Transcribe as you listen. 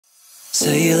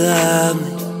Say you love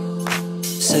me,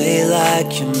 say it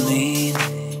like you mean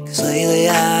it. 'Cause lately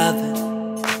I've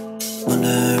been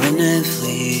wondering if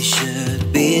we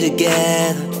should be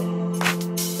together.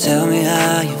 Tell me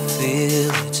how you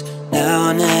feel, it's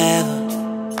now or never,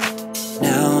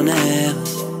 now or never.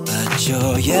 But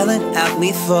you're yelling at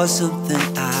me for something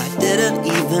I didn't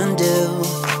even do,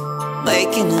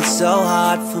 making it so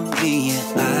hard for me, yeah,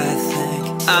 I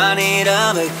think I need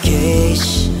a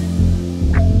vacation.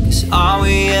 'Cause all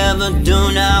we ever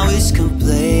do now is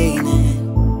complaining,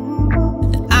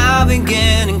 and I've been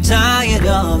getting tired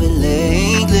of it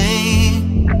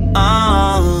lately.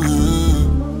 Oh,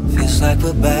 feels like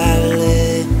we're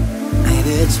battling.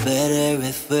 Maybe it's better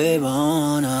if we're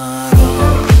on our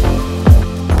own.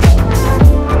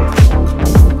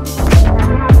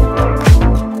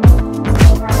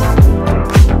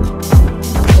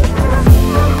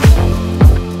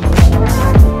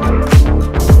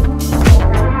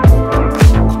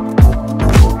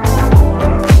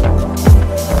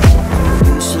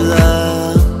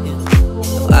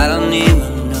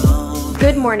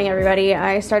 Good morning, everybody.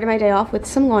 I started my day off with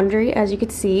some laundry. As you can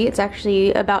see, it's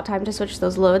actually about time to switch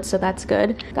those loads, so that's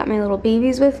good. Got my little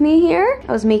babies with me here.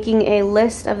 I was making a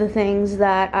list of the things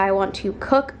that I want to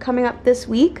cook coming up this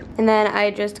week, and then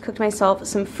I just cooked myself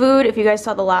some food. If you guys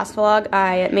saw the last vlog,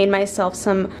 I made myself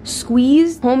some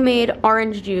squeezed homemade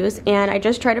orange juice, and I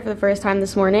just tried it for the first time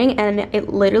this morning, and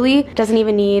it literally doesn't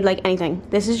even need like anything.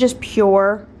 This is just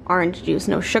pure orange juice,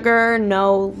 no sugar,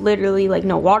 no, literally like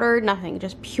no water, nothing,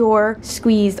 just pure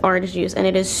squeezed orange juice, and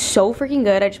it is so freaking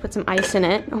good. I just put some ice in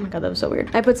it. Oh my god, that was so weird.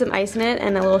 I put some ice in it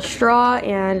and a little straw,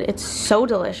 and it's so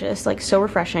delicious, like so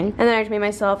refreshing. And then I just made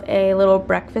myself a little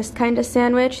breakfast kind of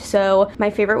sandwich. So my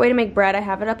favorite way to make bread, I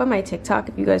have it up on my TikTok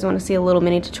if you guys want to see a little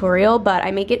mini tutorial, but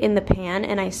I make it in the pan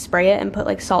and I spray it and put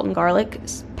like salt and garlic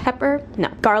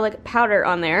garlic powder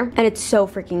on there, and it's so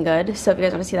freaking good. So if you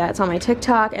guys want to see that, it's on my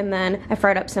TikTok. And then I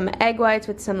fried up some egg whites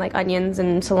with some like onions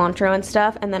and cilantro and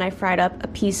stuff, and then I fried up a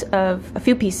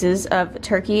few pieces of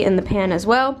turkey in the pan as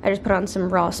well. I just put on some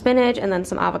raw spinach and then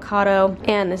some avocado,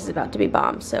 and this is about to be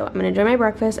bomb. So I'm gonna enjoy my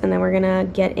breakfast, and then we're gonna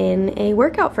get in a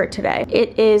workout for today.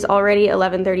 It is already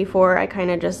 11:34. I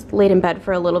kind of just laid in bed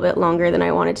for a little bit longer than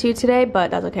I wanted to today, but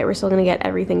that's okay. We're still gonna get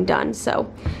everything done. So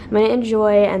I'm gonna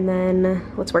enjoy, and then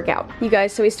let's work out. You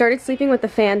guys, so we started sleeping with the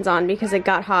fans on because it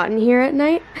got hot in here at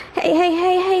night. Hey, hey,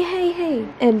 hey, hey, hey, hey.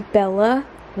 And Bella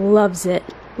loves it.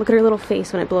 Look at her little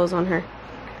face when it blows on her.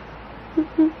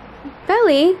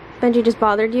 Belly, Benji just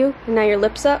bothered you, and now your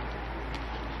lip's up.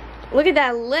 Look at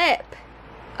that lip.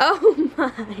 Oh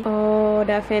my. Oh,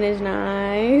 that fan is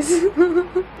nice.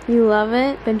 You love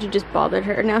it? Benji just bothered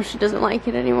her. Now she doesn't like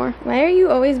it anymore. Why are you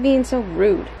always being so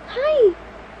rude? Hi.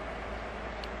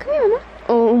 Come here, Mama.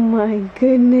 Oh my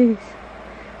goodness.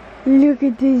 Look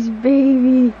at this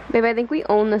baby. Babe, I think we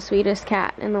own the sweetest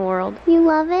cat in the world. You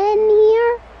love it in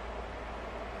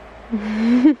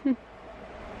here?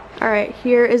 Alright,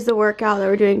 here is the workout that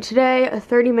we're doing today. A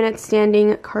 30-minute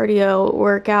standing cardio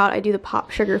workout. I do the Pop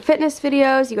Sugar Fitness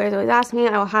videos. You guys always ask me.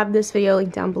 I will have this video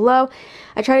linked down below.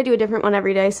 I try to do a different one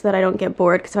every day so that I don't get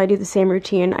bored, because if I do the same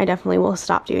routine, I definitely will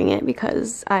stop doing it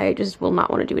because I just will not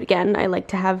want to do it again. I like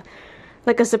to have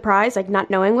like a surprise, like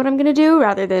not knowing what I'm gonna do,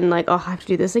 rather than like, oh, I have to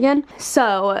do this again.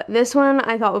 So this one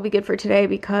I thought would be good for today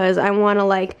because I want to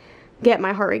like get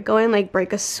my heart rate going, like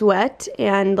break a sweat,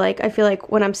 and like I feel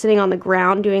like when I'm sitting on the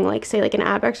ground doing like say like an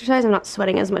ab exercise, I'm not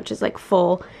sweating as much as like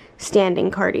full standing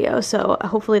cardio. So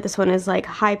hopefully this one is like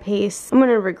high pace. I'm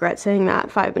gonna regret saying that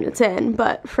 5 minutes in,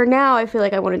 but for now I feel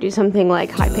like I want to do something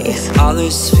like high pace. All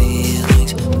these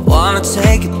feelings, wanna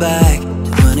take it back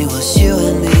to when it was you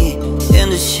and me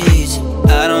in the sheets.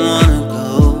 I don't wanna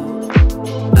go,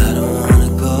 I don't wanna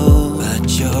go, but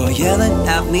you're yelling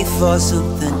at me for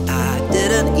something I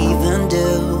didn't even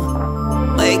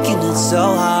do, making it so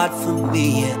hard for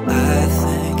me, yeah, I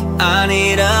think I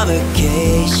need a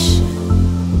vacation.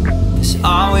 'Cause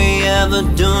all we ever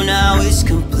do now is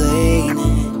complaining,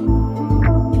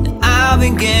 and I've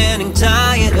been getting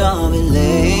tired of it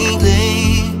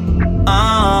lately.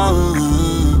 Oh,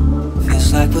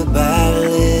 feels like we're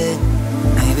battling.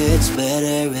 Maybe it's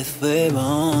better if we're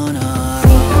on our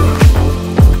own.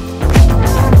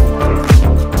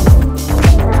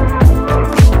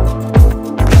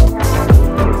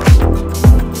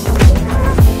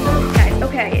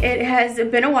 It has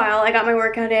been a while. I got my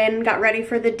workout in, got ready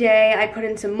for the day. I put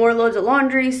in some more loads of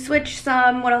laundry, switched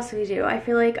some. What else did we do? I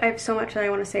feel like I have so much that I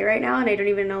want to say right now, and I don't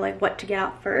even know like what to get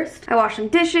out first. I washed some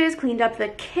dishes, cleaned up the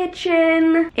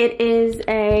kitchen. It is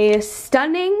a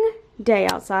stunning day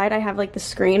outside. I have like the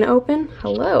screen open.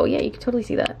 Hello, yeah, you can totally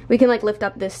see that. We can like lift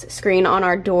up this screen on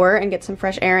our door and get some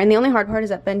fresh air. And the only hard part is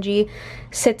that Benji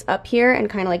sits up here and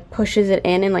kind of like pushes it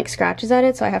in and like scratches at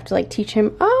it. So I have to like teach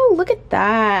him, oh, look at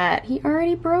that. He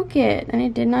already broke it. And I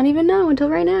did not even know until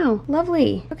right now.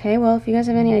 Lovely. Okay, well, if you guys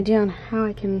have any idea on how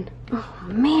I can, oh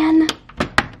man,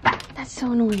 that's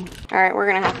so annoying. All right, we're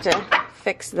gonna have to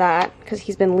fix that because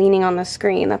he's been leaning on the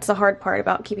screen. That's the hard part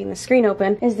about keeping the screen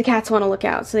open, is the cats want to look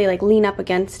out, so they like lean up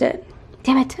against it.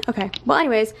 Damn it. Okay, well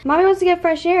anyways, mommy wants to get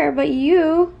fresh air, but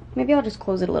you, maybe I'll just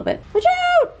close it a little bit. Watch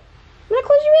out! I'm gonna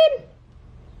close you in.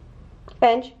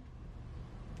 Benj.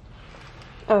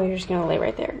 Oh, you're just gonna lay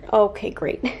right there. Okay,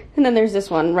 great. And then there's this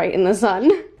one right in the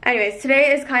sun. Anyways,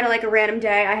 today is kind of like a random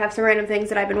day. I have some random things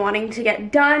that I've been wanting to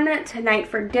get done tonight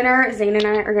for dinner. Zane and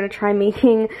I are gonna try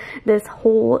making this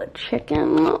whole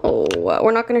chicken. Oh,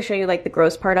 we're not gonna show you like the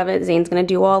gross part of it. Zane's gonna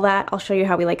do all that. I'll show you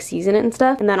how we like season it and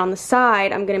stuff. And then on the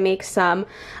side, I'm gonna make some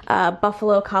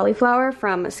buffalo cauliflower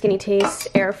from Skinny Taste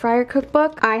air fryer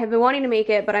cookbook. I have been wanting to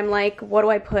make it, but I'm like, what do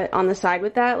I put on the side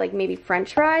with that? Like maybe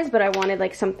French fries, but I wanted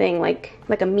like something like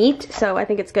a meat. So I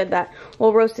think it's good that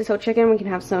we'll roast this whole chicken. We can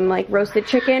have some like roasted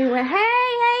chicken. Hey,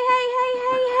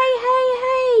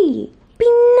 be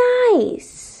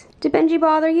nice. Did Benji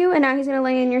bother you and now he's gonna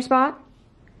lay in your spot?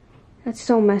 That's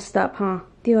so messed up, huh?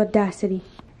 The audacity.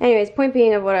 Anyways, point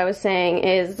being of what I was saying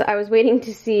is I was waiting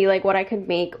to see like what I could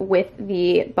make with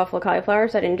the buffalo cauliflower,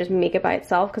 so I didn't just make it by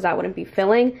itself because that wouldn't be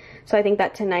filling. So I think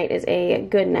that tonight is a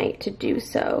good night to do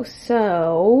so.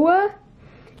 So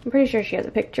I'm pretty sure she has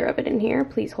a picture of it in here.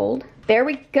 Please hold. There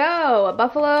we go.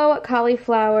 Buffalo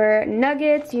cauliflower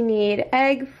nuggets. You need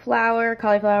egg, flour,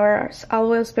 cauliflower,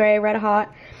 olive oil spray, red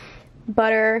hot,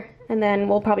 butter, and then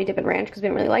we'll probably dip in ranch because we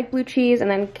don't really like blue cheese,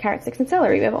 and then carrot sticks and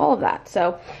celery. We have all of that.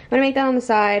 So I'm gonna make that on the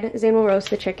side. Zane will roast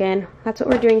the chicken. That's what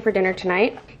we're doing for dinner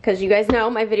tonight because you guys know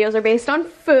my videos are based on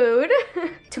food.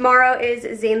 Tomorrow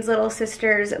is Zane's little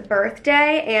sister's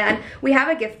birthday and we have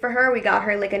a gift for her. We got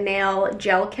her like a nail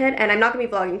gel kit, and I'm not gonna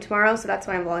be vlogging tomorrow, so that's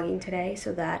why I'm vlogging today,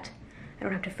 so that I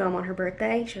don't have to film on her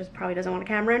birthday. She probably doesn't want a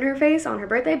camera in her face on her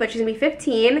birthday, but she's gonna be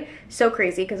 15. So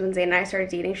crazy, because when Zane and I started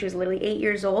dating, she was literally 8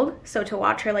 years old. So to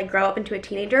watch her like grow up into a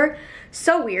teenager,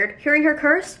 so weird. Hearing her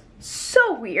curse,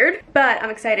 so weird. But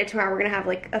I'm excited. Tomorrow we're gonna have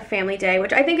like a family day,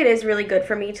 which I think it is really good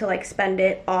for me to like spend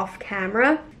it off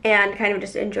camera and kind of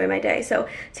just enjoy my day. So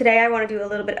today I want to do a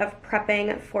little bit of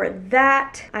prepping for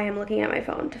that. I am looking at my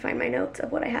phone to find my notes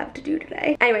of what I have to do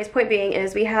today. Anyways, point being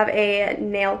is we have a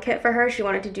nail kit for her. She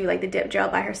wanted to do like the dip gel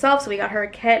by herself, so we got her a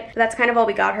kit. That's kind of all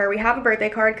we got her. We have a birthday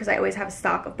card because I always have a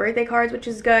stock of birthday cards, which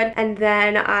is good. And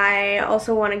then I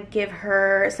also want to give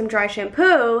her some dry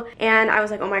shampoo, and I was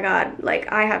like, oh my god,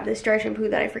 like I have this dry shampoo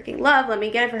that I freaking love, let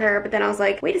me get it for her. But then I was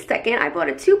like, wait a second, I bought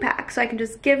a 2-pack, so I can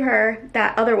just give her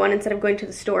that other one instead of going to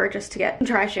the store just to get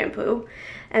dry shampoo.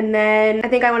 And then I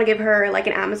think I want to give her like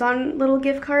an Amazon little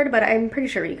gift card, but I'm pretty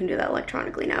sure you can do that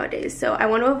electronically nowadays. So I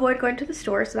want to avoid going to the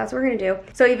store, so that's what we're gonna do.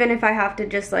 So even if I have to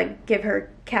just like give her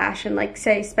cash and like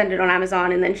say spend it on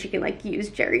Amazon, and then she can like use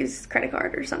Jerry's credit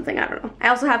card or something, I don't know. I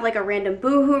also have like a random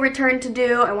Boohoo return to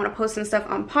do. I want to post some stuff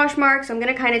on Poshmark, so I'm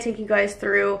gonna kind of take you guys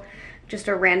through just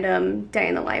a random day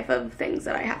in the life of things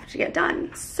that I have to get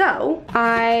done. So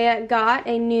I got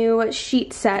a new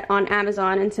sheet set on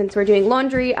Amazon, and since we're doing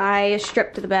laundry, I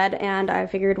stripped the bed, and I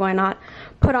figured why not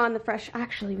put on the fresh,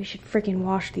 actually we should freaking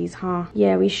wash these, huh?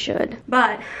 Yeah, we should.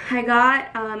 But I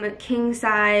got king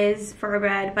size for a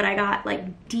bed, but I got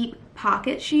like deep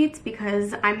pocket sheets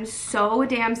because I'm so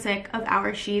damn sick of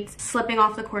our sheets slipping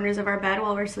off the corners of our bed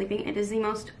while we're sleeping. It is the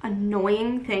most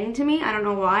annoying thing to me. I don't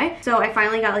know why. So I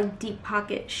finally got like deep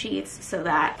pocket sheets so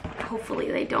that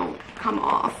hopefully they don't come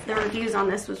off. The reviews on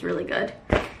this was really good.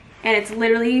 And it's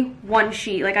literally one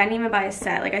sheet. Like I didn't even buy a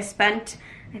set. Like I spent,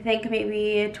 I think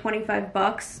maybe 25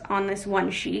 bucks on this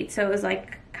one sheet. So it was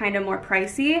like kind of more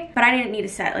pricey, but I didn't need a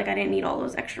set. Like I didn't need all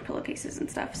those extra pillowcases and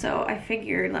stuff, so I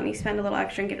figured let me spend a little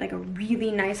extra and get like a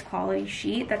really nice quality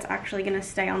sheet that's actually gonna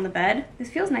stay on the bed. This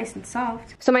feels nice and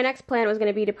soft. So my next plan was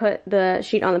gonna be to put the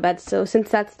sheet on the bed, so since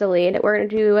that's delayed, we're gonna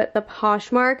do the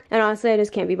Poshmark, and honestly I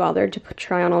just can't be bothered to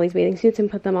try on all these bathing suits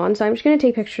and put them on, so I'm just gonna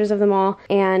take pictures of them all,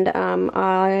 and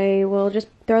I will just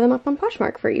throw them up on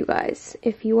Poshmark for you guys.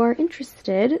 If you are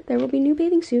interested, there will be new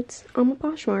bathing suits on the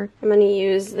Poshmark. I'm gonna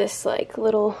use this like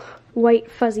little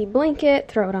white fuzzy blanket,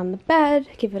 throw it on the bed,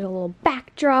 give it a little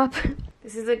backdrop.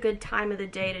 This is a good time of the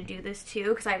day to do this too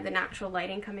because I have the natural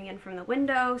lighting coming in from the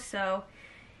window, so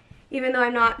even though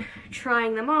I'm not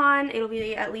trying them on, it'll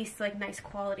be at least like nice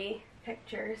quality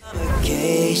pictures.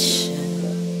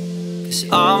 Cause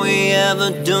all we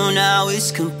ever do now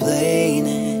is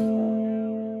complaining,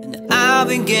 and I I've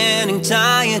been getting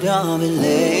tired of it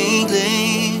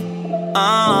lately.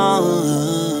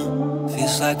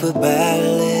 Feels like we're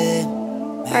battling.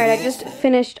 Alright, I just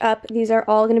finished up. These are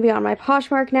all going to be on my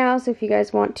Poshmark now, so if you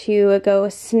guys want to go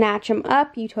snatch them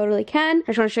up, you totally can. I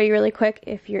just want to show you really quick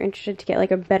if you're interested to get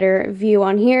like a better view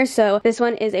on here. So this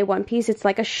one is a one piece. It's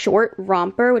like a short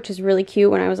romper, which is really cute.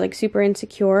 When I was like super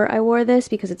insecure, I wore this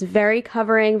because it's very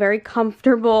covering, very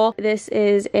comfortable. This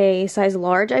is a size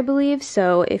large, I believe,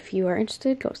 so if you are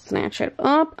interested, go snatch it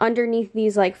up. Underneath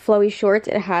these like flowy shorts,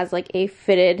 it has like a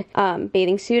fitted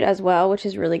bathing suit as well, which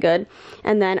is really good.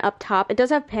 And then up top, it does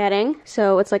have padding,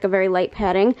 so it's like a very light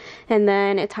padding, and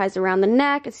then it ties around the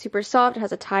neck. It's super soft. It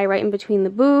has a tie right in between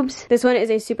the boobs. This one is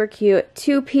a super cute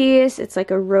two-piece. It's like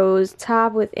a rose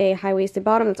top with a high-waisted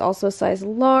bottom. It's also a size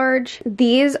large.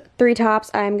 These three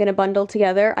tops I'm gonna bundle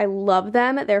together. I love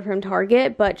them. They're from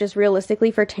Target, but just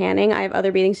realistically for tanning, I have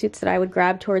other bathing suits that I would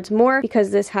grab towards more because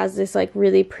this has this like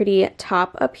really pretty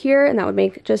top up here, and that would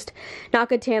make just not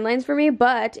good tan lines for me.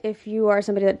 But if you are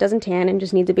somebody that doesn't tan and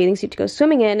just needs a bathing suit to go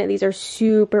swimming in, these are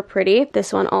super pretty.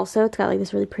 This one also, it's got like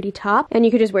this really pretty top, and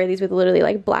you could just wear these with literally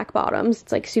like black bottoms.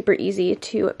 It's like super easy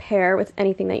to pair with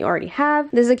anything that you already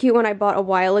have. This is a cute one I bought a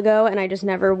while ago and I just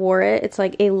never wore it. It's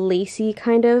like a lacy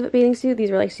kind of bathing suit. These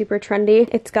were like super trendy.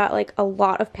 It's got like a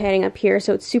lot of padding up here,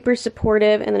 so it's super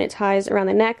supportive, and then it ties around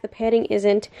the neck. The padding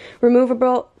isn't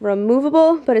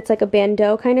removable, but it's like a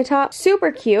bandeau kind of top.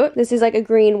 Super cute. This is like a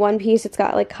green one piece. It's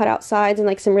got like cutout sides and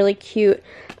like some really cute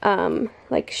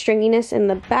like stringiness in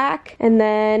the back. And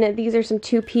then these are some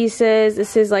two pieces.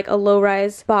 This is like a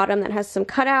low-rise bottom that has some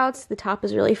cutouts. The top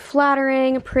is really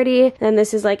flattering, pretty. And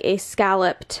this is like a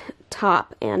scalloped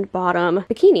top and bottom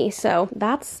bikini. So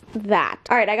that's that.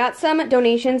 All right, I got some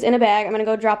donations in a bag. I'm gonna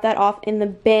go drop that off in the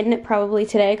bin probably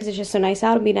today because it's just so nice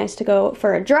out. It'd be nice to go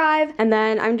for a drive. And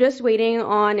then I'm just waiting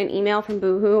on an email from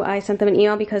Boohoo. I sent them an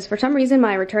email because for some reason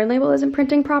my return label isn't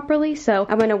printing properly, so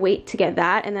I'm gonna wait to get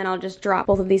that, and then I'll just drop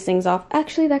both of these things off.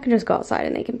 Actually, that can just go outside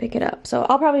and they can pick it up. So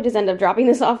I'll probably just end up dropping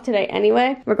this off today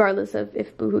anyway, regardless of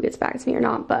if Boohoo gets back to me or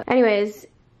not. But anyways,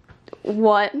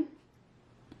 what?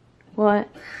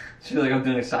 I feel like I'm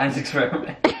doing a science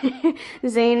experiment.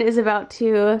 Zane is about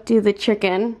to do the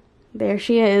chicken. There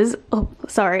she is. Oh,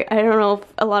 sorry. I don't know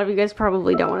if a lot of you guys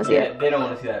probably don't want to see it. They don't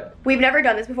want to see that. We've never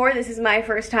done this before. This is my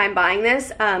first time buying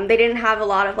this. They didn't have a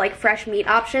lot of like fresh meat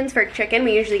options for chicken.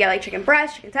 We usually get like chicken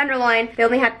breast, chicken tenderloin. They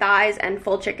only had thighs and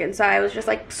full chicken. So I was just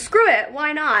like, screw it,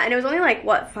 why not? And it was only like,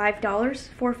 what, $5?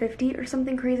 $4.50 or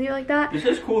something crazy like that. This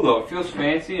is cool though. It feels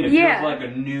fancy and it feels like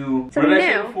a new, what did I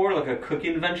say before? Like a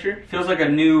cooking venture? It feels like a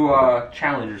new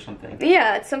challenge or something.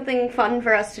 Yeah, it's something fun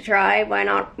for us to try. Why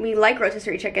not? We like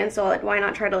rotisserie chicken, so like why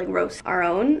not try to like roast our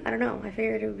own? I don't know. I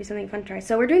figured it would be something fun to try.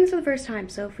 So we're doing this for the first time.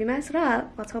 So if we mess it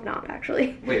up, let's hope not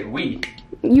actually. Wait, we?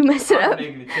 You mess it up?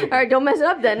 Alright, don't mess it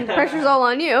up then. The pressure's all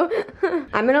on you.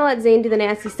 I'm gonna let Zane do the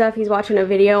nasty stuff. He's watching a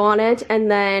video on it, and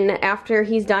then after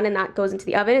he's done and that goes into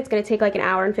the oven, it's gonna take like an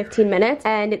hour and 15 minutes.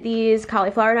 And these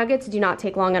cauliflower nuggets do not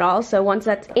take long at all. So once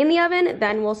that's in the oven,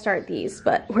 then we'll start these.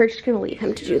 But we're just gonna leave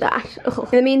him to do that. Ugh.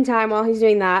 In the meantime, while he's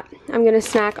doing that, I'm gonna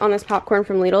snack on this popcorn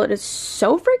from Lidl. It is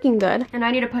so freaking good. And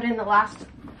I need to put in the last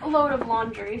load of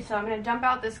laundry, so I'm gonna dump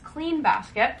out this clean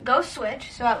basket, go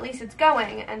switch, so at least it's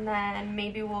going, and then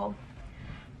maybe we'll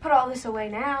put all this away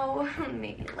now,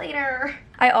 maybe later.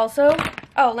 I also,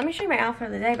 oh, let me show you my outfit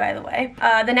of the day, by the way.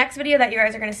 The next video that you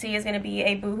guys are gonna see is gonna be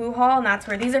a Boohoo haul, and that's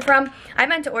where these are from. I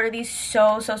meant to order these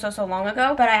so long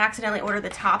ago, but I accidentally ordered the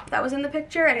top that was in the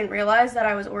picture. I didn't realize that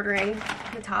I was ordering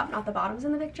the top, not the bottoms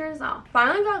in the pictures. Oh,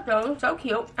 finally got those, so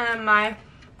cute. And my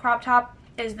crop top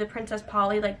is the Princess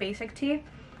Polly, like, basic tee.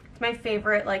 My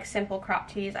favorite like simple crop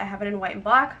tees. I have it in white and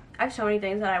black. I have so many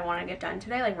things that I want to get done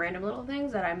today, like random little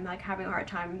things that I'm like having a hard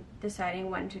time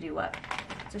deciding when to do what.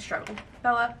 It's a struggle.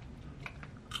 Bella,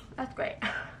 that's great.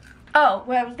 Oh,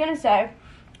 what I was gonna say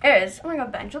is, oh my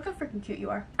god, Benj, look how freaking cute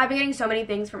you are. I've been getting so many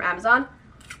things from Amazon,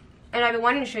 and I've been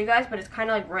wanting to show you guys, but it's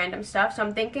kind of like random stuff, so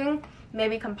I'm thinking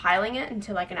maybe compiling it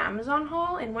into like an Amazon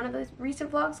haul in one of the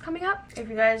recent vlogs coming up, if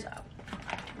you guys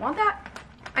want that.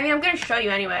 I mean, I'm going to show you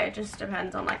anyway. It just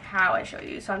depends on like how I show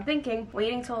you. So I'm thinking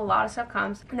waiting till a lot of stuff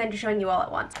comes and then just showing you all at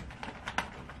once.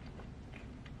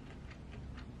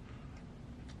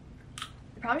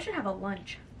 I probably should have a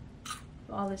lunch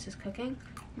while this is cooking.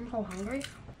 I'm so hungry.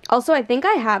 Also, I think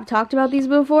I have talked about these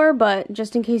before, but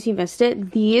just in case you missed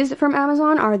it, these from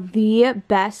Amazon are the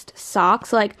best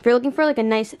socks. Like, if you're looking for like a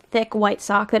nice thick white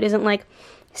sock that isn't like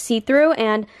see-through,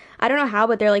 and I don't know how,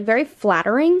 but they're like very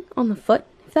flattering on the foot.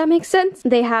 if that makes sense.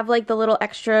 They have like the little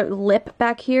extra lip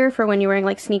back here for when you're wearing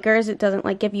like sneakers. It doesn't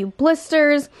like give you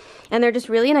blisters, and they're just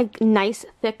really like nice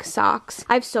thick socks.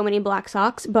 I have so many black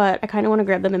socks, but I kind of want to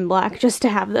grab them in black just to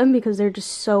have them because they're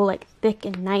just so like thick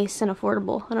and nice and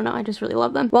affordable. I don't know, I just really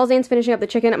love them. While Zane's finishing up the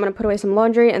chicken, I'm gonna put away some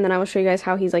laundry, and then I will show you guys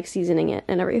how he's like seasoning it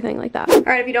and everything like that. All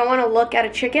right, if you don't want to look at a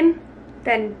chicken,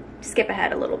 then skip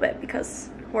ahead a little bit because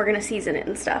we're gonna season it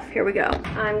and stuff. Here we go.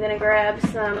 I'm gonna grab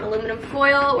some aluminum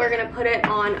foil. We're gonna put it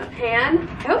on a pan.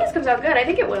 I hope this comes out good. I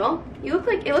think it will. You look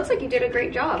like, it looks like you did a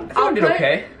great job. I did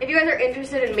okay. If you guys are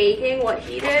interested in making what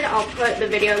he did, I'll put the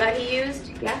video that he used.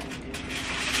 Yeah?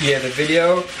 Yeah, the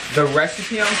video, the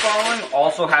recipe I'm following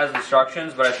also has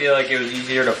instructions, but I feel like it was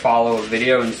easier to follow a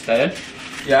video instead.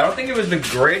 Yeah, I don't think it was the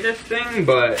greatest thing,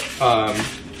 but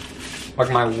like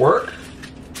my work.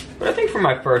 But I think for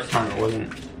my first time it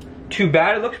wasn't too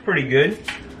bad. It looks pretty good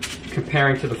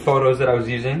comparing to the photos that I was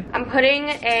using. I'm putting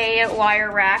a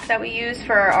wire rack that we use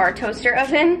for our toaster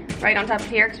oven right on top of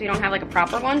here because we don't have like a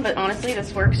proper one, but honestly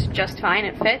this works just fine,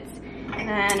 it fits. And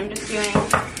then I'm just doing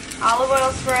olive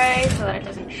oil spray so that it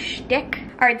doesn't stick.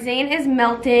 All right, Zane is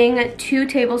melting 4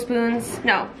 tablespoons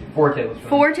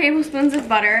of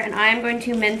butter, and I am going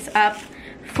to mince up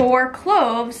 4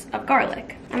 cloves of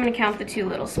garlic. I'm gonna count the 2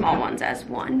 little small ones as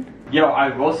 1. Yo, I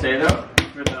will say though,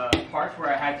 for the parts where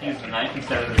I had to use the knife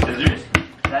instead of the scissors,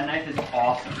 that knife is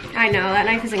awesome. I know, that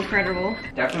knife is incredible.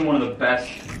 Definitely one of the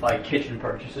best like kitchen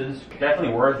purchases.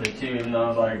 Definitely worth it too, even though I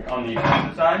was like on the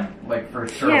expensive side, like for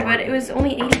sure. Yeah, but it was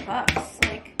only 80 bucks.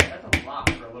 Like that's a lot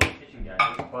for a little kitchen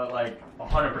gadget, but like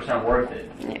 100% worth it.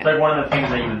 Yeah. It's like one of the things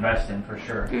that you invest in for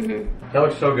sure. That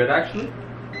looks so good actually.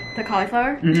 The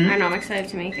cauliflower? I know, I'm excited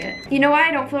to make it. You know why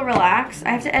I don't feel relaxed? I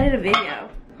have to edit a video.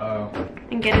 Oh.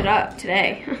 And get it up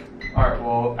today. Alright,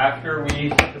 well, after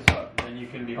we set this up, then you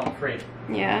can be home free.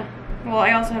 Yeah. Well,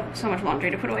 I also have so much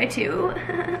laundry to put away too.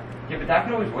 Yeah, but that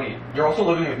can always wait. You're also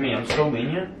living with me. I'm so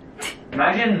lenient.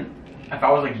 Imagine if I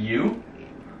was like you.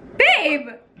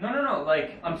 Babe! No.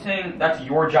 Like, I'm saying that's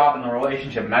your job in the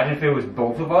relationship. Imagine if it was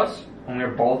both of us, and we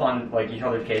were both on like each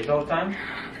other's case all the time.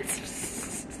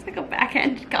 It's like a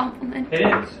backhand compliment. It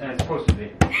is, and it's supposed to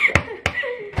be. No,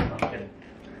 I'm kidding.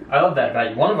 I love that about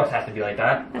you. One of us has to be like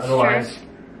that. That's Otherwise, true.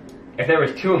 If there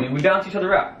was 2 of me, we balance each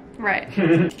other out. Right.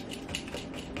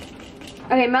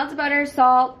 Okay, melted butter,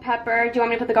 salt, pepper. Do you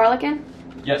want me to put the garlic in?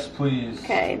 Yes, please.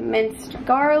 Okay, minced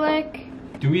garlic.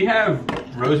 Do we have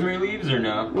rosemary leaves or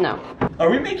no? No. Are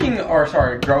we making,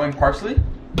 growing parsley?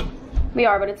 We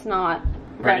are, but it's not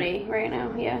ready right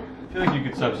now, yeah. I feel like you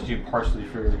could substitute parsley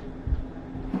for...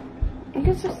 You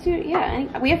could substitute,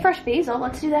 yeah. We have fresh basil,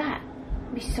 let's do that.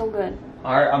 It'd be so good.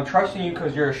 Alright, I'm trusting you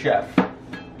because you're a chef.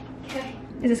 Okay.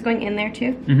 Is this going in there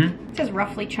too? It says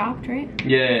roughly chopped, right?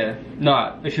 Yeah.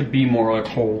 No, it should be more like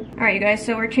whole. Alright, you guys,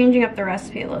 so we're changing up the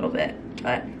recipe a little bit.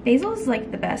 But basil is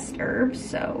like the best herb,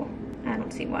 so I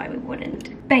don't see why we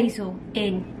wouldn't. Basil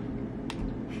in.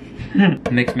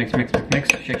 Mix.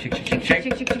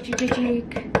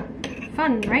 Shake.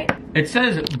 Fun, right? It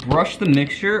says brush the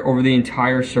mixture over the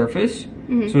entire surface.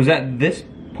 So is that this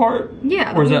part?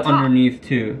 Yeah. Or is that underneath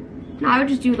too? No, I would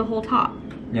just do the whole top.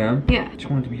 Yeah? Yeah. I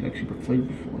just want it to be like super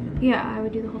flavorful. Yeah, I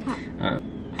would do the whole top. Alright.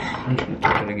 I'm just gonna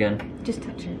touch it again. Just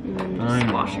touch it and then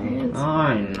just wash your hands.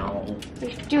 I know.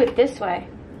 You should do it this way.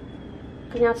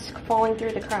 Because now it's falling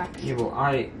through the cracks. Yeah, well,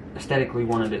 I aesthetically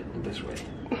wanted it this way.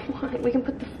 We can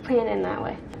put the pan in that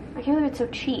way. I can't believe it's so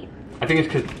cheap. I think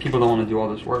it's because people don't want to do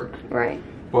all this work. Right.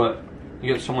 But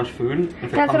you get so much food.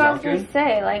 If That's what I was going to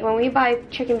say. Like, when we buy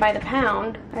chicken by the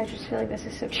pound, I just feel like this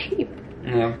is so cheap.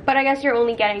 Yeah. But I guess you're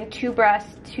only getting 2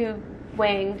 breasts, 2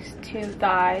 wings, 2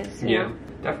 thighs. You know?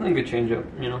 Definitely a good change up,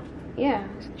 you know? Yeah.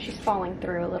 She's falling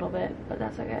through a little bit, but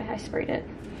that's okay. I sprayed it.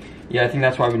 Yeah, I think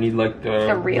that's why we need, like,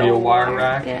 the real wire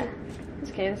rack. Yeah. It's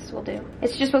okay. This will do.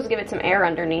 It's just supposed to give it some air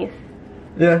underneath.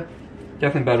 Yeah.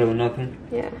 Definitely better than nothing.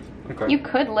 Yeah. Okay. You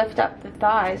could lift up the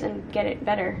thighs and get it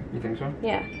better. You think so?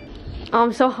 Yeah. Oh,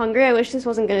 I'm so hungry. I wish this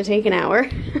wasn't going to take an hour.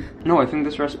 No, I think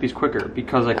this recipe's quicker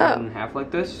because I cut it in half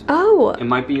like this. Oh. It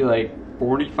might be like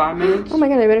 45 minutes. Oh my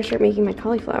god, I better start making my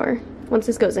cauliflower. Once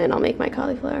this goes in, I'll make my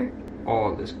cauliflower.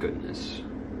 All this goodness.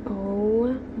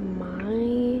 Oh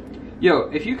my. Yo,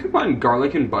 if you combine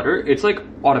garlic and butter, it's like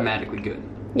automatically good.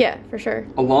 Yeah, for sure.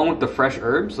 Along with the fresh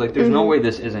herbs, like there's no way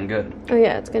this isn't good. Oh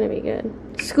yeah, it's gonna be good.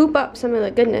 Scoop up some of the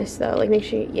goodness though. Like make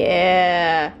sure,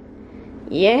 yeah.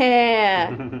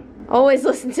 Always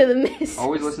listen to the missus.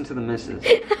 Always listen to the missus.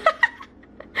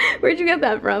 Where'd you get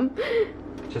that from?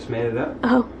 Just made it up.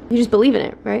 Oh, you just believe in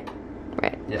it, right?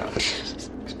 Right. Yeah.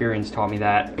 Experience taught me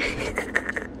that.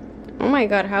 Oh my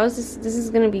god, how is this? This is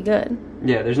gonna be good.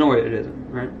 Yeah, there's no way it isn't,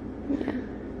 right? Yeah.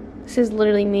 This is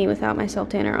literally me without my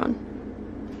self-tanner on.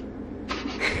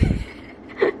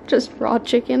 Just raw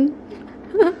chicken.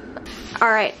 All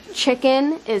right,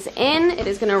 chicken is in. It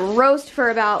is gonna roast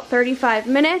for about 35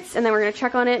 minutes, and then we're gonna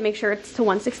check on it, make sure it's to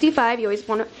 165. You always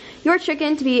want your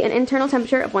chicken to be an internal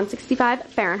temperature of 165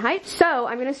 Fahrenheit. So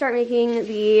I'm gonna start making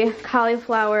the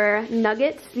cauliflower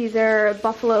nuggets. These are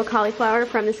buffalo cauliflower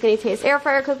from the Skinny Taste air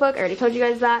fryer cookbook. I already told you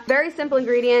guys that. Very simple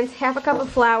ingredients, half a cup of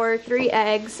flour, 3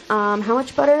 eggs. How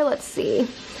much butter? Let's see.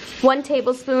 1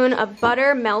 tablespoon of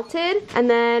butter melted, and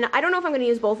then I don't know if I'm gonna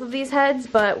use both of these heads,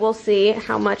 but we'll see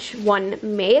how much one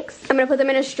makes. I'm gonna put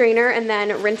them in a strainer and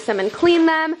then rinse them and clean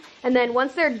them. And then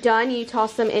once they're done, you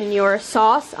toss them in your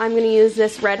sauce. I'm gonna use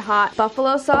this red hot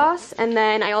buffalo sauce, and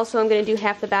then I also am gonna do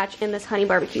half the batch in this honey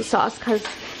barbecue sauce, because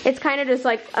it's kind of just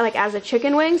like as a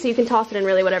chicken wing, so you can toss it in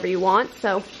really whatever you want.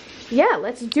 So yeah,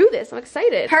 let's do this. I'm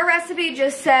excited. Her recipe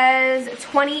just says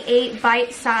 28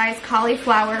 bite-sized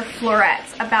cauliflower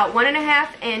florets, about 1.5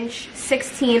 inch,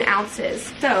 16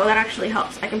 ounces. So that actually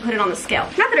helps. I can put it on the scale.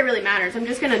 Not that it really matters. I'm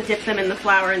just gonna dip them in the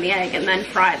flour and the egg and then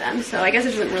fry them. So I guess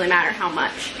it doesn't really matter how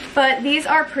much. But these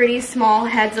are pretty small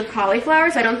heads of cauliflower,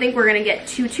 so I don't think we're gonna get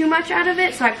too much out of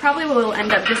it. So I probably will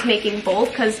end up just making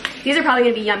both, because these are probably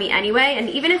gonna be yummy anyway. And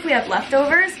even if we have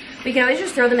leftovers, we can always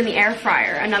just throw them in the air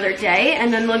fryer another day,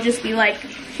 and then they'll just be like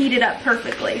heated up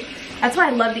perfectly. That's why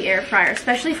I love the air fryer,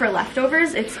 especially for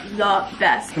leftovers. It's the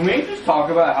best. Can we just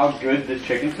talk about how good this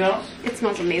chicken smells? It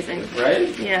smells amazing.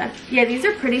 Right? Yeah. Yeah, these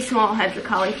are pretty small heads of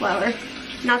cauliflower.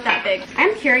 Not that big.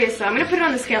 I'm curious though. I'm gonna put it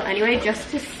on the scale anyway just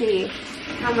to see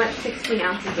how much 16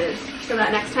 ounces is, so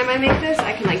that next time I make this,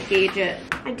 I can like gauge it.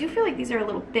 I do feel like these are a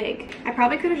little big. I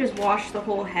probably could have just washed the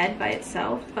whole head by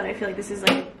itself, but I feel like this is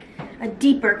like a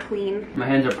deeper clean. My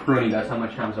hands are pruny, that's how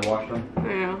much times I washed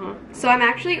them. So I'm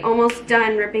actually almost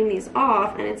done ripping these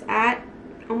off, and it's at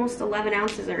almost 11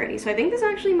 ounces already. So I think this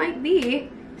actually might be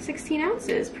 16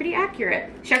 ounces, pretty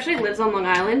accurate. She actually lives on Long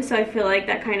Island, so I feel like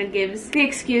that kind of gives the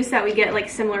excuse that we get like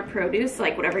similar produce,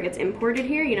 like whatever gets imported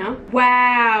here, you know?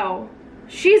 Wow.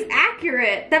 She's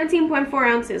accurate. 17.4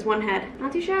 ounces, one head.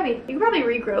 Not too shabby. You can probably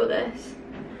regrow this.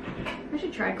 I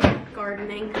should try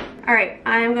gardening. All right,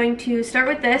 I'm going to start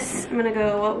with this. I'm gonna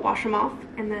go wash them off,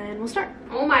 and then we'll start.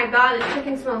 Oh my God, the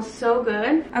chicken smells so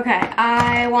good. Okay,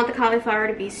 I want the cauliflower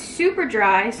to be super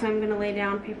dry, so I'm gonna lay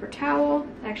down paper towel.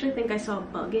 I actually think I saw a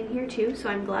bug in here too, so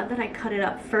I'm glad that I cut it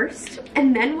up first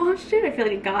and then washed it. I feel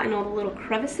like it got in all the little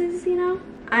crevices, you know?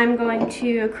 I'm going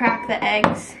to crack the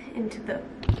eggs into the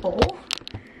bowl.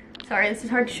 Sorry, this is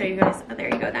hard to show you guys. Oh, there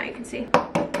you go, now you can see.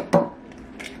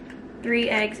 3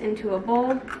 eggs into a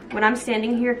bowl. When I'm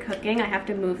standing here cooking, I have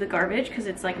to move the garbage because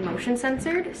it's like motion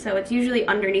censored. So it's usually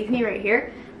underneath me right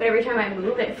here. But every time I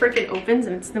move, it freaking opens,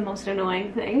 and it's the most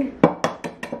annoying thing.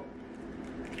 That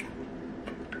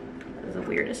was the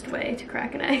weirdest way to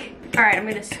crack an egg. All right, I'm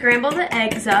gonna scramble the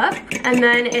eggs up, and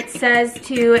then it says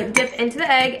to dip into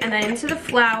the egg and then into the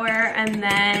flour, and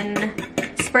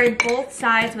then spray both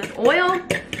sides with oil,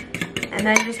 and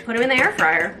then just put them in the air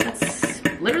fryer. That's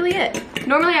literally it.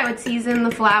 Normally I would season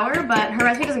the flour, but her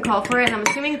recipe doesn't call for it, and I'm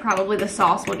assuming probably the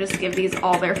sauce will just give these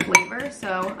all their flavor,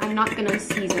 so I'm not gonna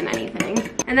season anything.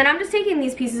 And then I'm just taking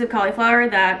these pieces of cauliflower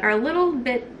that are a little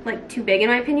bit like too big in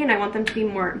my opinion. I want them to be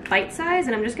more bite-sized,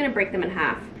 and I'm just gonna break them in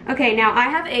half. Okay, now I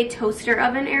have a toaster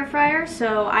oven air fryer,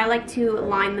 so I like to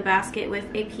line the basket with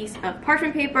a piece of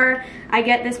parchment paper. I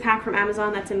get this pack from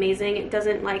Amazon, that's amazing. It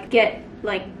doesn't like get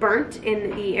like burnt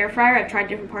in the air fryer. I've tried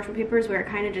different parchment papers where it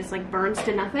kind of just like burns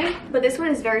to nothing. But this one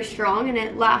is very strong and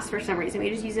it lasts for some reason.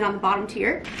 We just use it on the bottom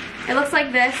tier. It looks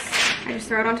like this. I just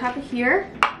throw it on top of here.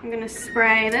 I'm gonna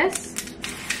spray this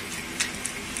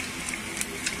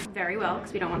very well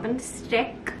because we don't want them to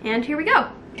stick. And here we go.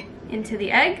 Into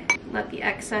the egg. Let the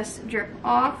excess drip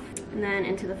off, and then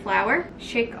into the flour.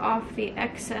 Shake off the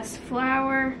excess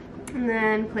flour, and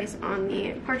then place on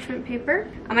the parchment paper.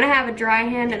 I'm gonna have a dry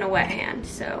hand and a wet hand,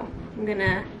 so I'm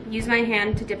gonna use my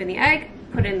hand to dip in the egg,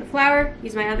 put it in the flour,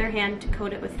 use my other hand to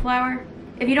coat it with flour.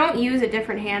 If you don't use a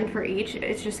different hand for each,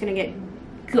 it's just gonna get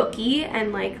gooky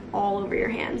and like all over your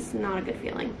hands. Not a good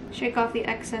feeling. Shake off the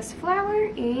excess flour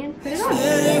and put it on.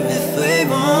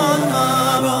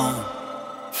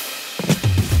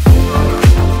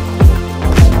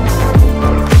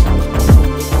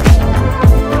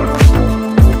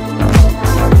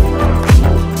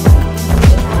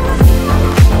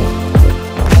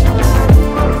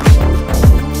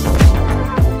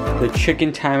 The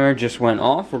chicken timer just went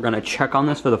off. We're gonna check on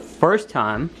this for the first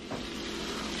time.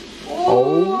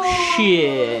 Oh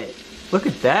shit. Look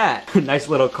at that. Nice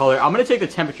little color. I'm gonna take the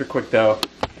temperature quick though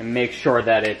and make sure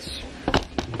that it's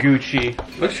Gucci.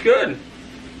 Looks good.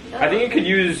 I think you could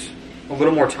use a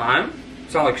little more time.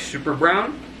 It's not like super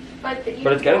brown. But you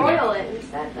it's getting broil it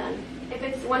instead then. If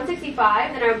it's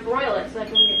 165, then I would broil it so that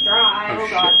it doesn't get dry. Oh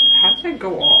god. How did that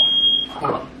go off?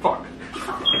 Hold on, fuck.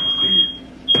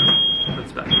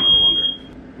 Let's back a little longer.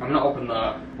 I'm gonna open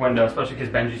the window, especially because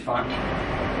Benji's fine.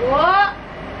 What?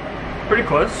 Pretty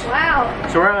close. Wow.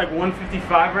 So we're at like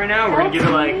 155 right now. We're gonna give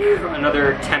it like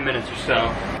another 10 minutes or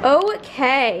so.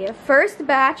 Okay, first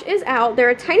batch is out.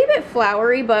 They're a tiny bit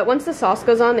floury, but once the sauce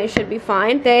goes on, they should be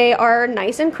fine. They are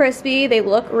nice and crispy. They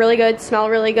look really good, smell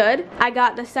really good. I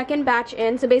got the second batch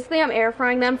in, so basically I'm air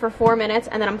frying them for 4 minutes,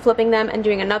 and then I'm flipping them and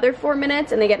doing another 4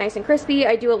 minutes, and they get nice and crispy.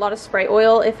 I do a lot of spray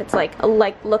oil if it's like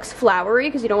looks floury,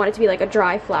 because you don't want it to be like a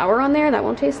dry flour on there. That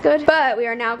won't taste good. But we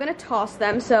are now gonna toss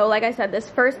them. So like I said, this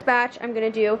first batch I'm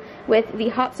gonna do with the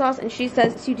hot sauce, and she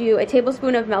says to do a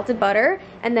tablespoon of melted butter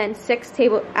and then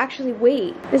actually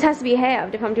wait, this has to be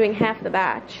halved if I'm doing half the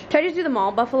batch. Should I just do the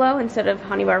mall buffalo instead of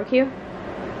honey barbecue?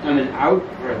 I mean, I would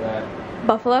prefer that.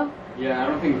 Buffalo? Yeah, I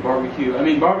don't think barbecue. I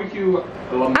mean, barbecue.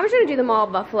 I'm just gonna do the mall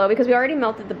buffalo because we already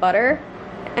melted the butter,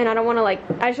 and I don't want to I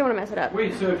just don't want to mess it up.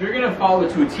 Wait, so if you're gonna follow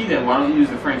it to a T, then why don't you use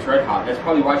the Frank's Red Hot? That's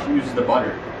probably why she uses the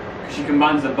butter. Because she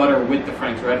combines the butter with the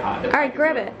Frank's Red Hot. All right,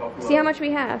 grab it. See how much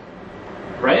we have.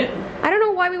 Right? I don't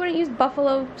know why we wouldn't use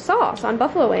buffalo sauce on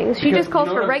buffalo wings. She just calls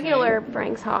for regular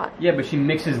Frank's Hot. Yeah, but she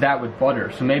mixes that with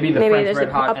butter, so maybe the Frank's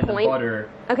Red Hot and the butter.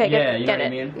 Okay, yeah, you know get what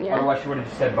I it. mean? Yeah. Otherwise she would have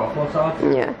just said buffalo sauce.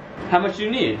 Yeah. How much do you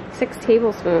need? 6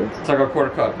 tablespoons. It's like a quarter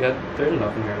cup. Yeah, there's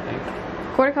enough in here, I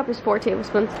think. Quarter cup is 4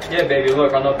 tablespoons. Yeah, baby,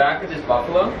 look, on the back of this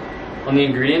buffalo, on the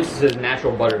ingredients, it says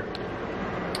natural butter.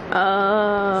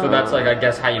 Oh. So that's like, I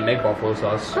guess, how you make buffalo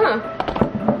sauce. Huh.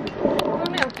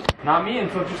 Not me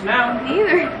until just now. Me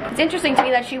either. It's interesting to me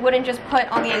that she wouldn't just put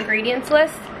on the ingredients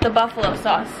list the buffalo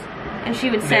sauce. And she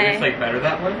would say... Maybe it's like better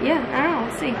that way? Yeah, I don't know,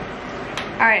 let's see.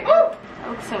 Alright. That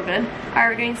looks so good.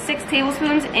 Alright, we're doing 6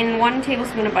 tablespoons in 1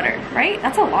 tablespoon of butter, right?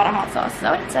 That's a lot of hot sauce. Is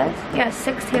that what it says? Yeah,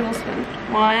 6 tablespoons.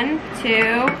 1,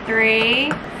 2,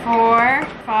 3, 4,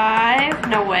 5.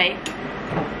 No way.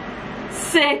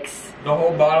 6. The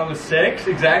whole bottle is 6,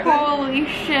 exactly? Holy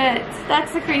shit.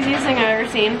 That's the craziest thing I've ever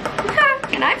seen.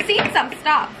 And I've seen some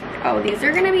stuff. Oh, these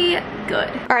are gonna be good.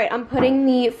 All right, I'm putting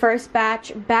the first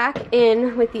batch back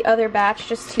in with the other batch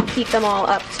just to keep them all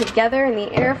up together in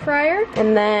the air fryer.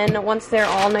 And then once they're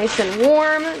all nice and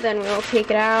warm, then we'll take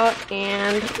it out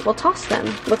and we'll toss them.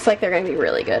 Looks like they're gonna be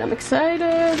really good. I'm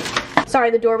excited.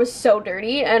 Sorry, the door was so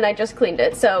dirty and I just cleaned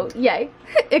it, so yay.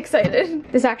 Excited.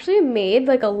 This actually made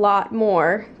like a lot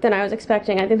more than I was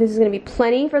expecting. I think this is gonna be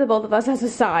plenty for the both of us as a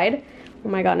side. Oh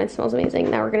my god, and it smells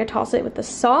amazing. Now we're gonna toss it with the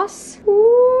sauce.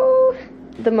 Ooh.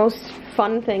 The most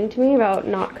fun thing to me about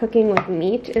not cooking with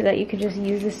meat is that you could just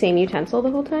use the same utensil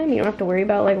the whole time. You don't have to worry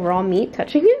about like raw meat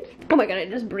touching it. Oh my god, I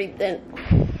just breathed in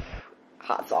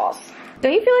hot sauce.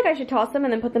 Don't you feel like I should toss them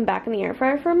and then put them back in the air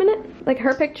fryer for a minute? Like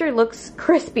her picture looks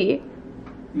crispy.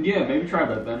 Yeah, maybe try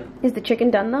that then. Is the chicken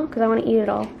done though? Because I want to eat it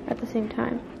all at the same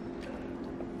time.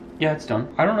 Yeah, it's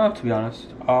done. I don't know, to be honest.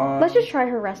 Let's just try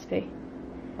her recipe.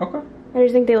 Okay. I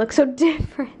just think they look so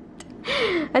different.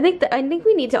 I think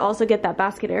we need to also get that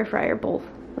basket air fryer both.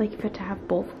 Like you have to have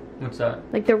both. What's that?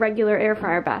 Like the regular air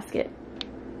fryer basket.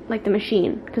 Like the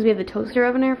machine. Because we have the toaster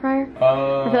oven air fryer.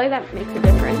 I feel like that makes a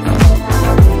difference.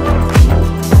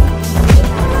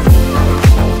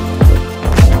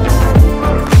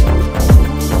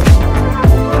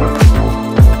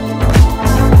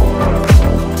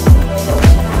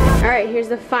 Here's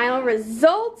the final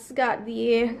results. Got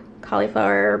the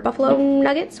cauliflower buffalo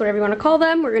nuggets, whatever you want to call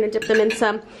them. We're gonna dip them in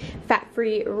some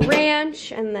fat-free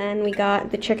ranch, and then we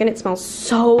got the chicken. It smells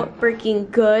so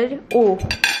freaking good. Ooh,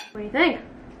 what do you think?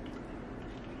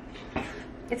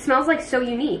 It smells like so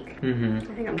unique. I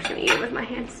think I'm just gonna eat it with my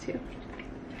hands too.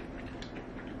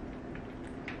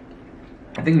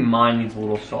 I think mine needs a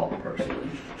little salt, personally.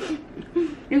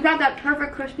 You got that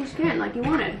perfect crispy skin like you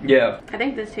wanted. Yeah. I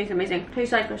think this tastes amazing.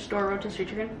 Tastes like a store rotisserie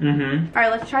chicken. Mm-hmm. Alright,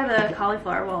 let's try the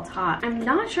cauliflower while it's hot. I'm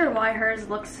not sure why hers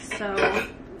looks so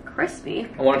crispy.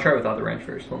 I want to try without the ranch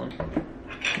first. Hold on.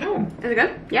 Oh. Is it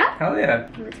good? Yeah? Hell yeah.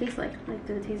 What does it taste like? Like,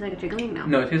 does it taste like a chicken wing now?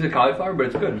 No, it tastes like cauliflower, but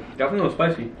it's good. Definitely a little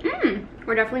spicy. Mmm.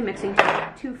 We're definitely mixing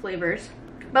two flavors.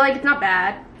 But like, it's not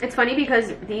bad. It's funny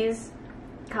because these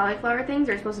cauliflower things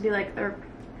are supposed to be like a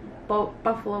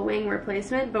buffalo wing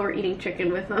replacement, but we're eating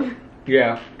chicken with them.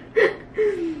 Yeah.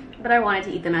 But I wanted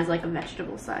to eat them as like a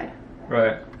vegetable side.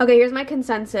 Right. Okay, here's my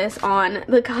consensus on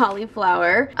the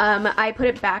cauliflower. I put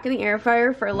it back in the air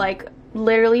fryer for like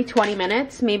literally 20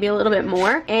 minutes, maybe a little bit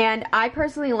more. And I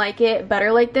personally like it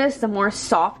better like this. The more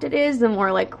soft it is, the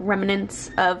more like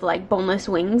remnants of like boneless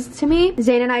wings to me.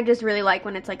 Zane and I just really like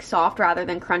when it's like soft rather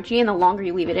than crunchy, and the longer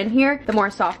you leave it in here, the more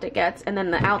soft it gets, and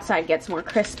then the outside gets more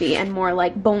crispy and more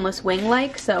like boneless wing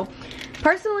like. So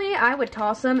personally, I would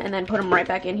toss them and then put them right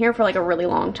back in here for like a really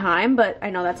long time, but I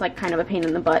know that's like kind of a pain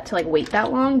in the butt to like wait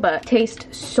that long, but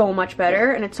tastes so much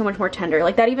better and it's so much more tender.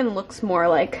 Like that even looks more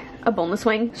like a boneless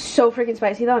wing. So freaking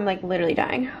spicy though, I'm like literally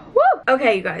dying. Woo!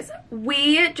 Okay, you guys,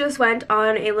 we just went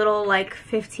on a little like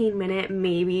 15-minute,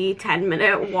 maybe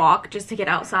 10-minute walk just to get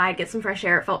outside, get some fresh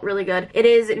air. It felt really good. It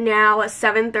is now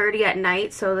 7:30 at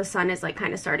night, so the sun is like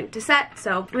kind of starting to set.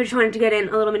 So I just wanted to get in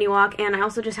a little mini walk, and I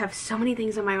also just have so many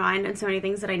things on my mind and so many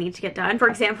things that I need to get done. For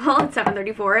example, it's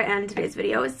 7:34 and today's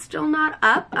video is still not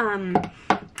up.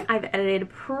 I've edited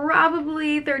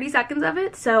probably 30 seconds of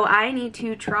it, so I need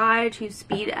to try to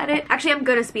speed edit. Actually, I'm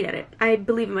gonna speed edit. I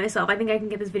believe in myself. I think I can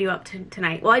get this video up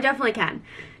tonight. Well, I definitely can.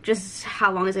 Just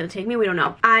how long is it gonna take me? We don't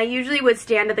know. I usually would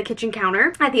stand at the kitchen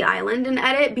counter at the island and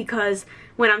edit, because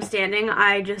when I'm standing,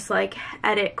 I just like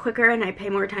edit quicker and I pay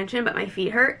more attention, but my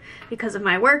feet hurt because of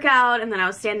my workout, and then I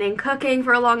was standing cooking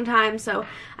for a long time, so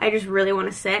I just really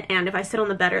want to sit, and if I sit on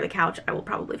the bed or the couch, I will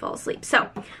probably fall asleep. So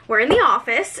we're in the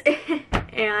office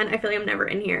and I feel like I'm never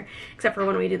in here except for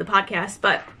when we do the podcast,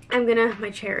 but my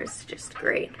chair is just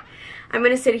great. I'm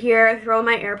gonna sit here, throw in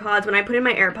my AirPods. When I put in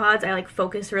my AirPods, I like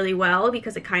focus really well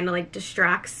because it kind of like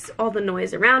distracts all the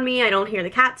noise around me. I don't hear the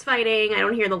cats fighting. I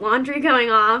don't hear the laundry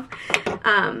going off.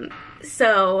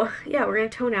 So yeah, we're gonna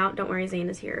tone out. Don't worry, Zane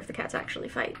is here if the cats actually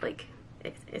fight. Like,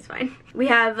 it's fine. We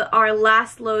have our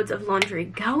last loads of laundry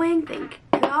going, thank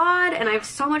God, and I have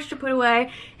so much to put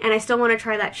away, and I still want to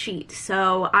try that sheet.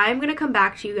 So I'm gonna come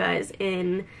back to you guys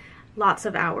in lots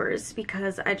of hours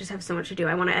because I just have so much to do.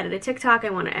 I want to edit a TikTok, I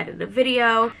want to edit a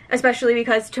video, especially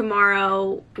because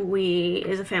tomorrow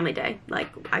is a family day. Like,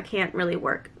 I can't really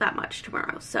work that much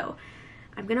tomorrow, so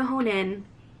I'm gonna hone in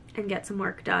and get some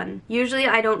work done. Usually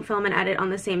I don't film and edit on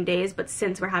the same days, but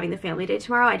since we're having the family day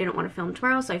tomorrow, I didn't want to film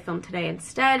tomorrow, so I filmed today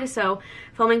instead. So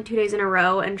filming 2 days in a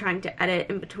row and trying to edit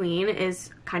in between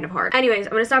is kind of hard. Anyways,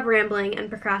 I'm gonna stop rambling and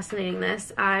procrastinating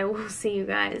this. I will see you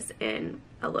guys in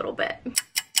a little bit.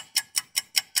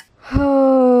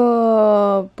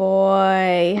 Oh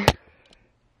boy.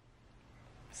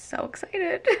 So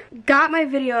excited. Got my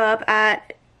video up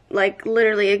at like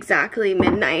literally exactly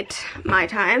midnight my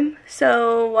time.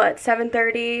 So what,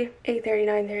 7:30, 8:30,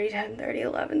 9:30, 10:30,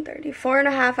 11:30,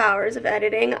 4.5 hours of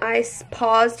editing. I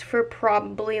paused for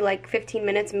probably like 15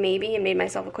 minutes maybe and made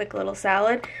myself a quick little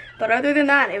salad. But other than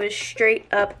that, it was straight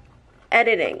up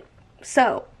editing.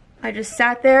 So I just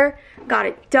sat there, got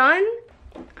it done.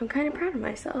 I'm kind of proud of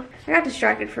myself. I got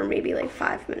distracted for maybe like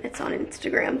 5 minutes on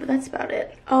Instagram, but that's about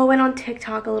it. Oh, I went on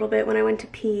TikTok a little bit when I went to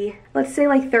pee. Let's say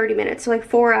like 30 minutes, so like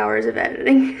 4 hours of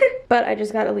editing. But I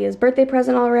just got Aaliyah's birthday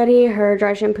present already. Her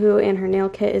dry shampoo and her nail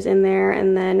kit is in there,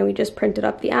 and then we just printed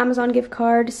up the Amazon gift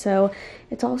card, so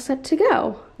it's all set to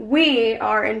go. We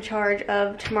are in charge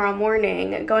of tomorrow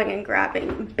morning going and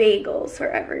grabbing bagels for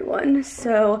everyone.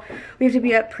 So we have to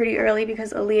be up pretty early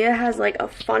because Aaliyah has like a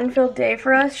fun-filled day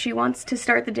for us. She wants to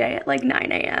start the day at like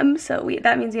 9 a.m. So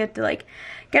that means we have to like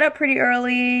get up pretty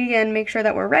early and make sure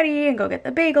that we're ready and go get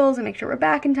the bagels and make sure we're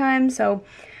back in time. So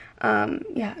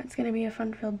yeah, it's gonna be a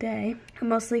fun-filled day.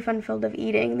 Mostly fun-filled of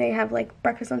eating. They have like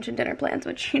breakfast, lunch, and dinner plans,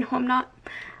 which, you know, I'm not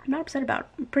upset about.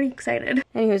 I'm pretty excited.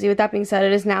 Anyways, with that being said,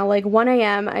 it is now like 1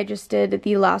 a.m. I just did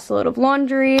the last load of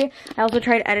laundry. I also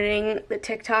tried editing the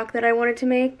TikTok that I wanted to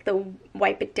make, the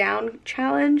wipe it down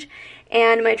challenge,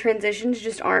 and my transitions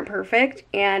just aren't perfect,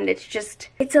 and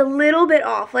it's a little bit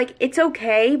off. Like, it's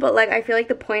okay, but like I feel like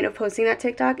the point of posting that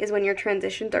TikTok is when your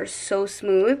transitions are so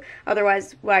smooth.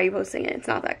 Otherwise, why are you posting it? It's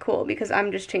not that cool because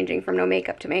I'm just changing from no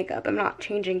makeup to makeup. I'm not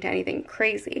changing to anything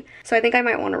crazy. So I think I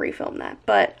might want to refilm that,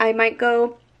 but I might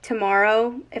go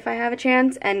tomorrow if I have a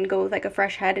chance and go with like a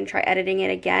fresh head and try editing it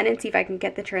again and see if I can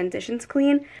get the transitions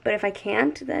clean. But if I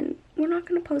can't, then we're not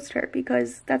gonna post her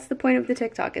because that's the point of the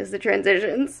TikTok, is the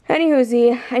transitions.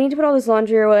 Anywho, I need to put all this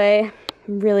laundry away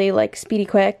really like speedy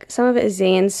quick. Some of it is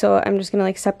Zane's, so I'm just gonna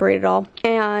like separate it all.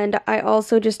 And I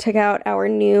also just took out our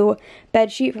new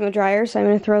bed sheet from the dryer, so I'm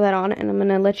gonna throw that on and I'm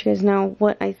gonna let you guys know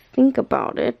what I think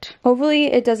about it.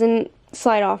 Hopefully it doesn't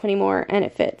slide off anymore and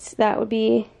it fits. That would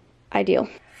be ideal.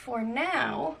 For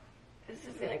now, this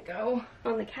is gonna go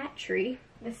on the cat tree.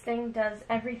 This thing does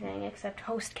everything except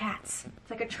host cats.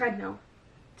 It's like a treadmill.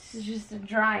 This is just a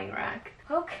drying rack.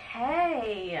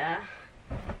 Okay.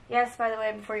 Yes, by the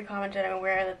way, before you commented, I'm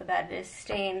aware that the bed is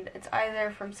stained. It's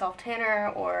either from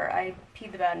self-tanner or I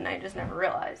peed the bed and I just never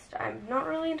realized. I'm not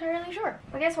really entirely sure.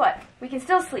 But guess what? We can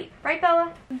still sleep. Right,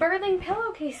 Bella? Birthing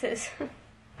pillowcases.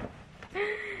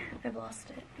 I've lost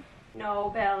it.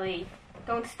 No, Belly.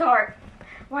 Don't start.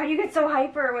 Why do you get so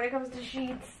hyper when it comes to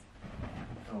sheets?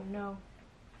 Oh, no.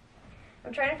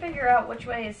 I'm trying to figure out which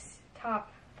way is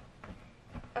top.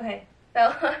 Okay,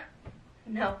 Bella.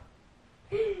 No.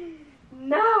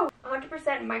 No! 100%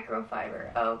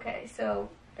 microfiber. Okay, so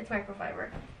it's microfiber.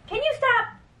 Can you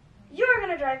stop? You're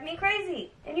gonna drive me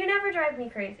crazy. And you never drive me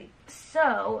crazy.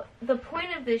 So, the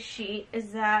point of this sheet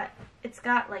is that it's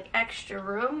got like extra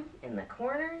room in the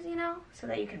corners, you know? So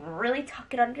that you can really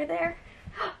tuck it under there.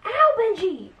 Ow,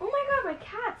 Benji! Oh my god, my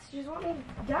cats just want me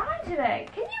to die today.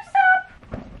 Can you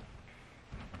stop?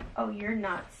 Oh, you're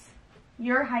nuts.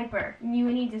 You're hyper. You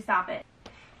need to stop it.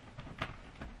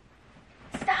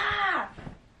 Stop!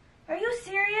 Are you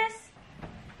serious?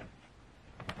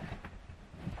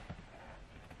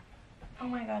 Oh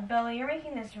my god, Bella, you're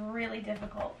making this really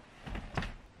difficult.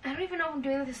 I don't even know if I'm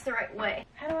doing this the right way.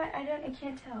 How do I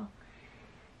can't tell.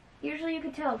 Usually you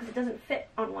can tell because it doesn't fit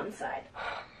on one side.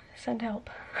 Send help.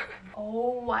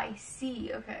 Oh, I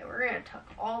see. Okay, we're gonna tuck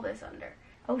all this under.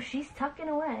 Oh, she's tucking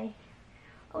away.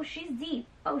 Oh, she's deep.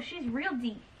 Oh, she's real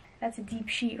deep. That's a deep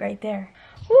sheet right there.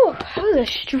 Ooh, that was a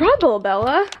struggle,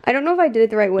 Bella. I don't know if I did it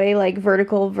the right way, like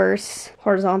vertical versus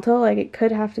horizontal. Like it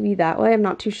could have to be that way. I'm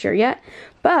not too sure yet.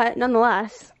 But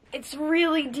nonetheless, it's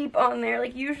really deep on there.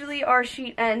 Like usually our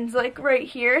sheet ends like right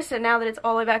here. So now that it's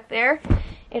all the way back there,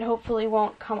 it hopefully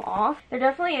won't come off. There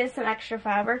definitely is some extra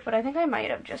fabric, but I think I might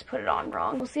have just put it on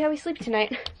wrong. We'll see how we sleep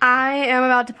tonight. I am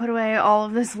about to put away all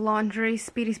of this laundry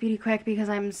speedy quick because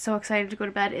I'm so excited to go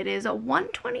to bed. It is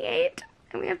 1:28.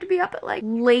 And we have to be up at like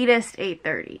latest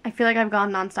 8:30. I feel like I've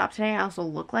gone nonstop today. I also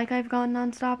look like I've gone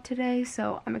nonstop today.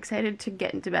 So I'm excited to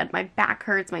get into bed. My back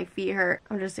hurts, my feet hurt.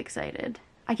 I'm just excited.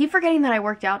 I keep forgetting that I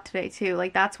worked out today too.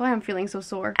 Like that's why I'm feeling so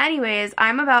sore. Anyways,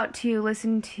 I'm about to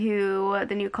listen to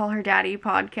the new Call Her Daddy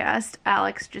podcast.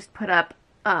 Alex just put up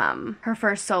her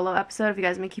first solo episode. If you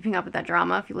guys have been keeping up with that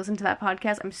drama, if you listen to that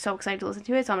podcast, I'm so excited to listen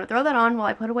to it. So I'm gonna throw that on while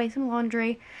I put away some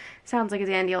laundry. Sounds like a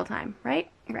dandy old time, right?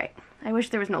 Right. I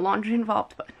wish there was no laundry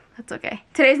involved, but that's okay.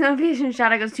 Today's notification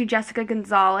shout out goes to Jessica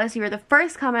Gonzalez. You were the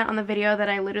first comment on the video that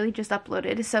I literally just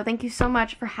uploaded, so thank you so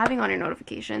much for having on your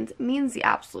notifications. It means the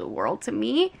absolute world to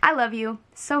me. I love you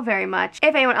so very much.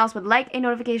 If anyone else would like a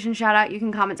notification shout out, you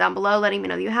can comment down below letting me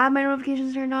know that you have my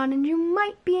notifications turned on and you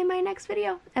might be in my next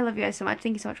video. I love you guys so much.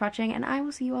 Thank you so much for watching, and I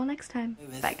will see you all next time.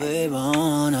 Bye, guys.